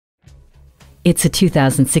It's a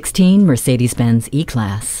 2016 Mercedes-Benz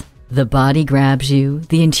E-Class. The body grabs you,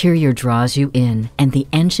 the interior draws you in, and the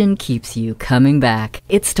engine keeps you coming back.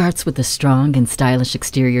 It starts with a strong and stylish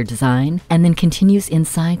exterior design, and then continues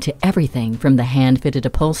inside to everything from the hand-fitted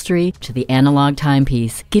upholstery to the analog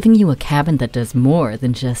timepiece, giving you a cabin that does more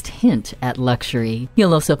than just hint at luxury.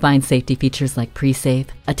 You'll also find safety features like pre-safe,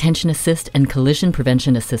 attention assist, and collision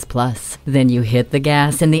prevention assist plus. Then you hit the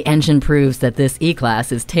gas and the engine proves that this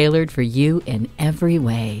E-Class is tailored for you in every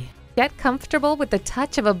way. Get comfortable with the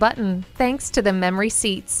touch of a button thanks to the memory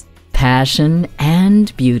seats. Passion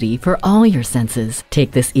and beauty for all your senses.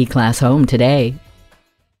 Take this E-Class home today.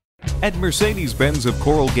 At Mercedes-Benz of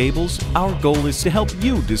Coral Gables, our goal is to help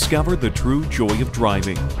you discover the true joy of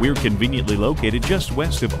driving. We're conveniently located just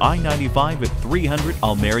west of I-95 at 300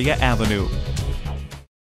 Almeria Avenue.